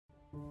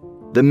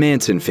The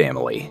Manson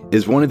family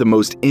is one of the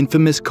most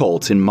infamous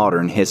cults in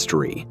modern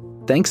history,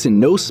 thanks in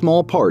no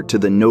small part to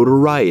the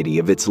notoriety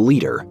of its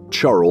leader,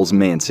 Charles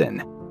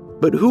Manson.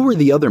 But who were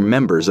the other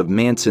members of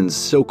Manson's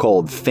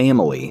so-called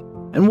family,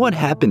 and what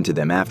happened to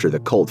them after the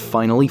cult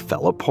finally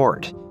fell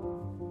apart?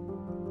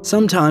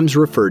 Sometimes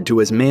referred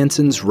to as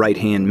Manson's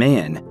right-hand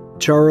man,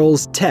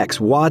 Charles Tex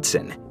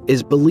Watson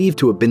is believed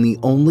to have been the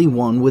only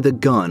one with a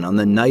gun on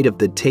the night of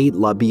the Tate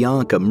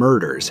LaBianca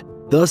murders,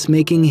 thus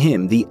making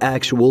him the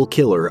actual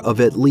killer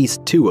of at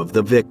least two of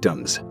the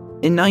victims.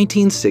 In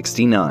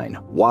 1969,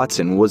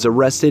 Watson was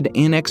arrested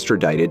and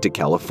extradited to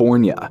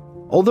California.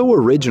 Although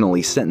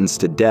originally sentenced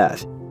to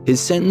death,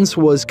 his sentence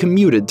was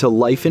commuted to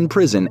life in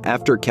prison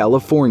after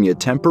California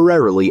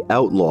temporarily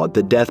outlawed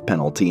the death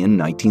penalty in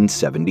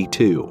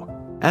 1972.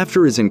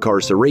 After his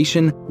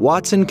incarceration,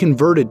 Watson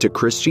converted to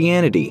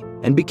Christianity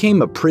and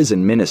became a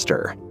prison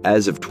minister.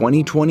 As of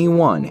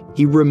 2021,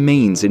 he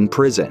remains in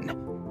prison.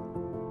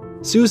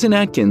 Susan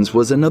Atkins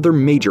was another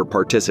major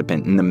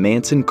participant in the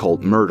Manson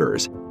cult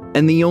murders,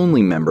 and the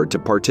only member to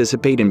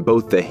participate in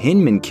both the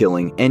Hinman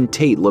killing and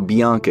Tate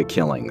LaBianca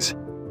killings.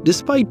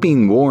 Despite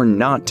being warned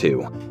not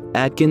to,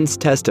 Atkins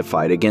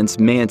testified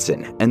against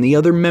Manson and the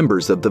other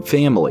members of the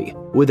family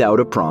without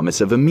a promise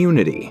of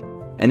immunity,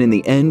 and in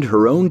the end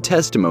her own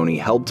testimony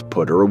helped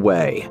put her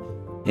away.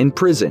 In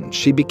prison,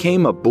 she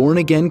became a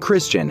born-again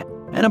Christian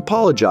and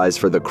apologized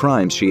for the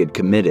crimes she had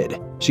committed.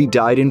 She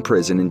died in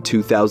prison in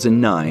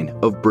 2009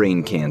 of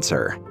brain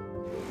cancer.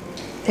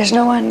 There's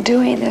no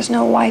undoing, there's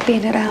no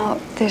wiping it out,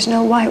 there's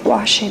no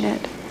whitewashing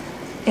it.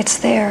 It's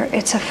there,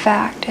 it's a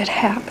fact, it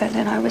happened,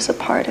 and I was a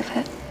part of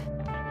it.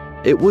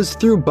 It was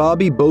through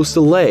Bobby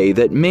Beausoleil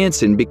that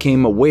Manson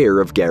became aware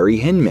of Gary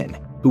Hinman,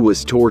 who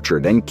was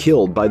tortured and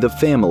killed by the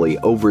family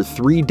over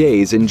 3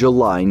 days in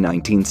July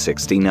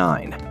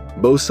 1969.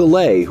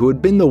 Beausoleil, who had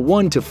been the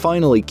one to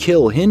finally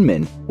kill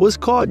Hinman, was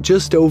caught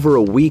just over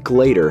a week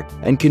later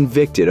and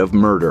convicted of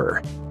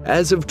murder.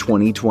 As of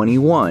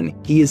 2021,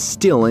 he is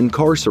still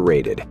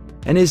incarcerated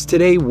and is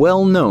today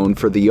well known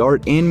for the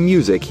art and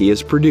music he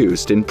has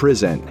produced in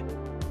prison.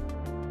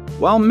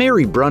 While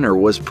Mary Brunner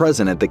was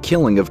present at the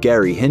killing of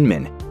Gary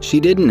Hinman, she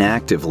didn't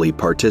actively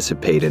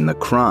participate in the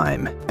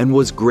crime and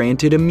was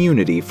granted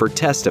immunity for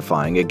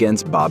testifying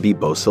against Bobby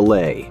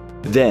Beausoleil.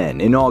 Then,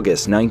 in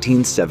August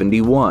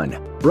 1971,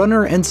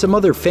 Brunner and some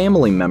other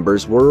family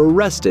members were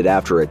arrested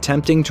after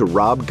attempting to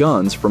rob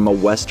guns from a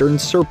Western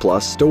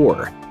surplus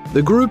store.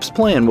 The group's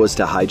plan was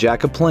to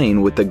hijack a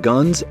plane with the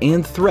guns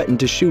and threaten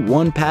to shoot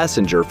one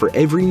passenger for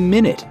every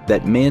minute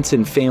that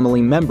Manson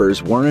family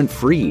members weren't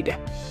freed.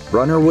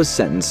 Brunner was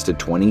sentenced to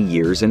 20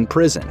 years in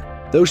prison,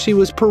 though she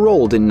was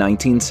paroled in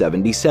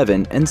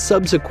 1977 and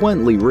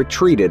subsequently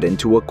retreated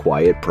into a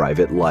quiet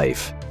private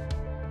life.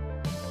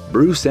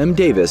 Bruce M.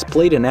 Davis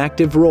played an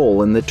active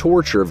role in the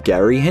torture of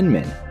Gary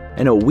Hinman,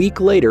 and a week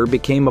later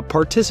became a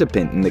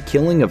participant in the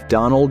killing of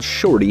Donald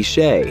 "Shorty"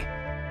 Shea.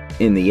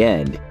 In the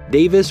end,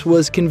 Davis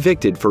was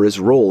convicted for his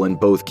role in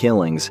both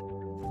killings.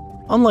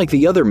 Unlike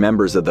the other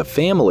members of the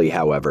family,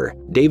 however,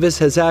 Davis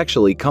has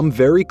actually come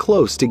very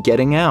close to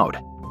getting out.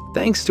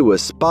 Thanks to a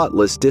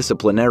spotless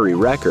disciplinary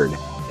record,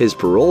 his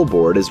parole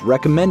board has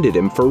recommended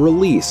him for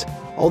release,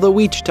 although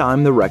each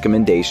time the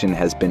recommendation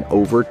has been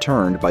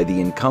overturned by the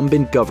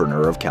incumbent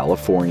governor of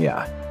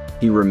California.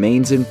 He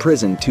remains in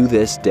prison to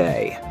this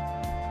day.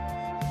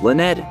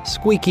 Lynette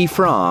 "Squeaky"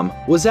 Fromme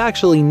was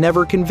actually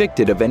never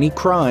convicted of any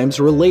crimes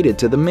related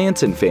to the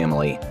Manson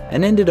family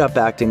and ended up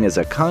acting as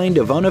a kind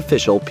of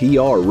unofficial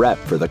PR rep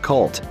for the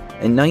cult.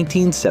 In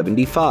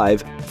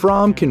 1975,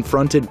 Fromme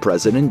confronted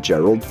President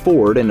Gerald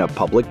Ford in a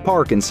public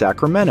park in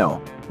Sacramento,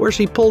 where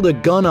she pulled a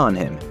gun on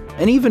him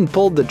and even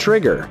pulled the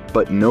trigger,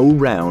 but no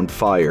round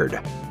fired.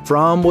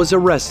 Fromme was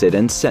arrested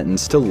and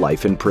sentenced to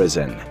life in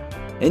prison.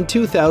 In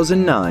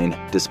 2009,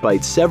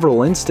 despite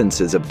several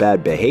instances of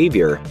bad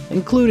behavior,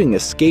 including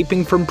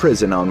escaping from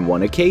prison on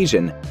one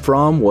occasion,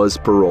 Fromme was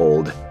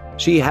paroled.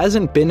 She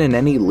hasn't been in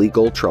any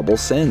legal trouble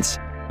since,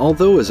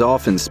 although has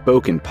often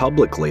spoken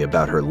publicly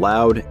about her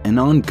loud and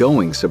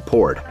ongoing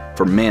support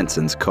for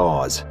Manson's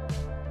cause.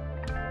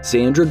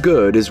 Sandra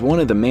Good is one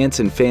of the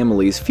Manson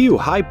family's few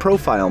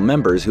high-profile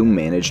members who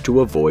managed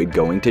to avoid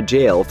going to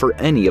jail for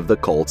any of the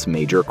cult's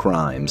major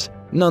crimes.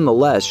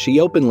 Nonetheless, she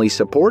openly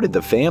supported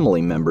the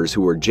family members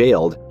who were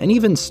jailed and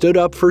even stood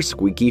up for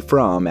Squeaky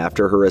Fromme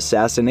after her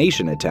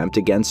assassination attempt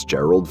against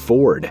Gerald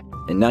Ford.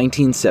 In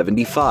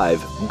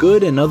 1975,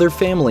 Good and other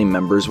family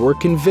members were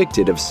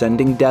convicted of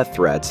sending death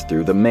threats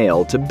through the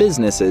mail to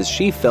businesses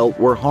she felt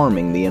were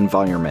harming the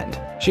environment.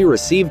 She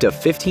received a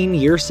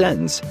 15-year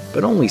sentence,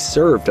 but only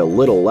served a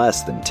little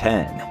less than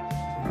 10.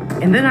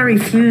 And then I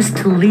refused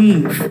to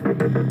leave.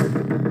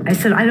 I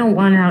said, I don't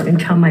want out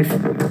until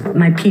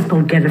my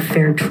people get a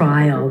fair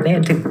trial. They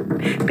had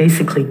to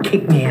basically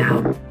kick me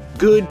out.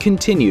 Good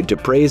continued to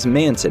praise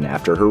Manson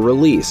after her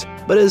release,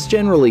 but has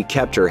generally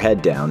kept her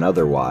head down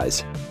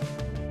otherwise.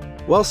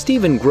 While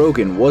Stephen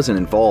Grogan wasn't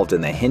involved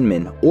in the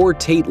Hinman or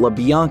Tate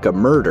LaBianca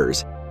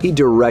murders, he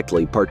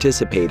directly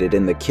participated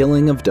in the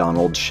killing of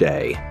Donald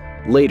Shea.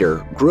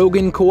 Later,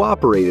 Grogan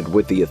cooperated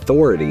with the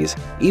authorities,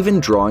 even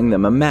drawing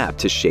them a map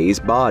to Shay's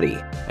body,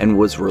 and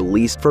was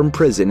released from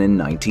prison in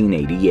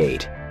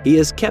 1988. He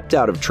has kept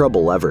out of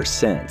trouble ever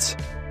since.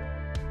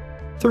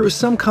 Through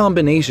some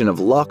combination of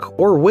luck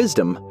or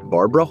wisdom,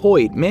 Barbara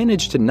Hoyt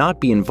managed to not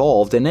be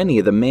involved in any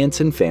of the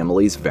Manson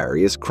family's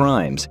various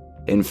crimes.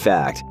 In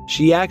fact,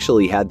 she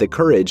actually had the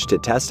courage to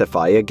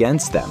testify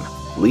against them,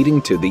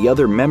 leading to the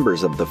other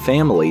members of the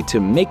family to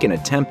make an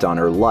attempt on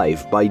her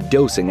life by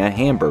dosing a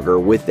hamburger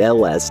with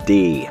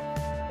LSD.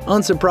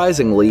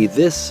 Unsurprisingly,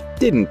 this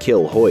didn't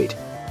kill Hoyt.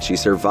 She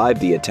survived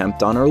the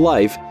attempt on her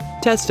life,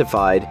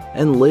 testified,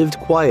 and lived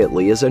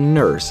quietly as a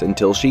nurse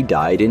until she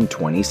died in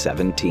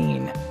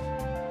 2017.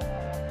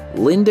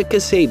 Linda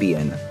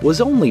Kasabian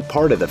was only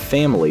part of the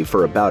family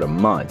for about a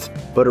month,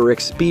 but her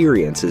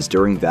experiences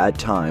during that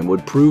time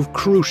would prove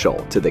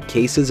crucial to the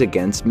cases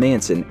against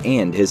Manson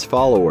and his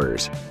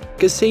followers.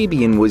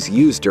 Kasabian was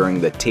used during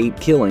the Tate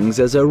killings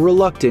as a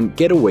reluctant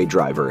getaway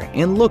driver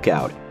and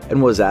lookout,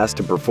 and was asked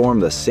to perform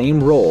the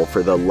same role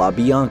for the La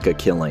Bianca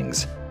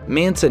killings.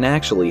 Manson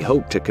actually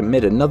hoped to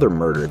commit another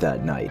murder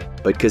that night,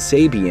 but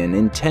Kasabian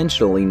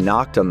intentionally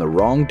knocked on the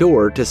wrong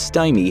door to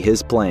stymie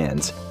his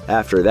plans.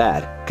 After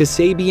that,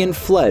 Kasabian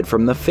fled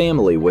from the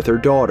family with her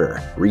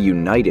daughter,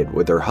 reunited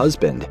with her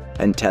husband,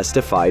 and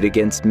testified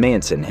against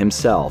Manson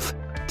himself.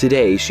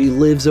 Today, she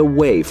lives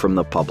away from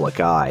the public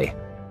eye.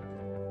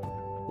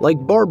 Like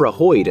Barbara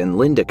Hoyt and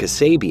Linda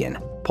Kasabian,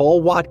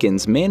 Paul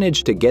Watkins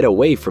managed to get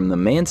away from the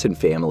Manson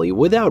family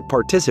without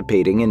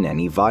participating in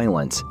any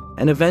violence,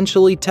 and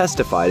eventually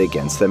testified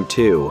against them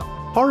too.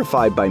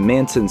 Horrified by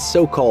Manson's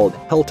so-called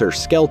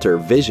helter-skelter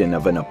vision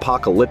of an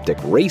apocalyptic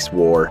race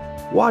war,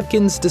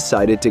 Watkins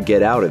decided to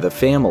get out of the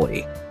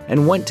family,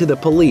 and went to the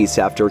police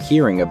after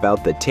hearing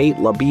about the Tate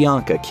La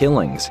Bianca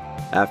killings.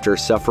 After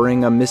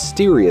suffering a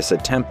mysterious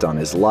attempt on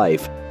his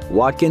life,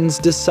 Watkins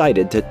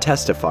decided to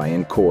testify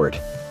in court.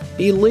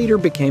 He later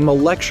became a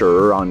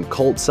lecturer on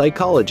cult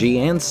psychology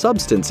and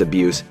substance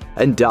abuse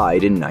and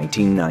died in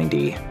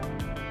 1990.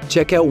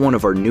 Check out one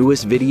of our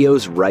newest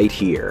videos right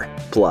here.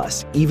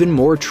 Plus, even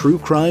more true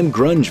crime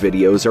grunge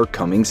videos are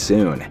coming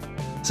soon.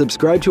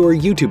 Subscribe to our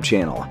YouTube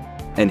channel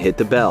and hit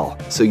the bell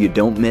so you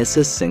don't miss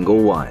a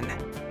single one.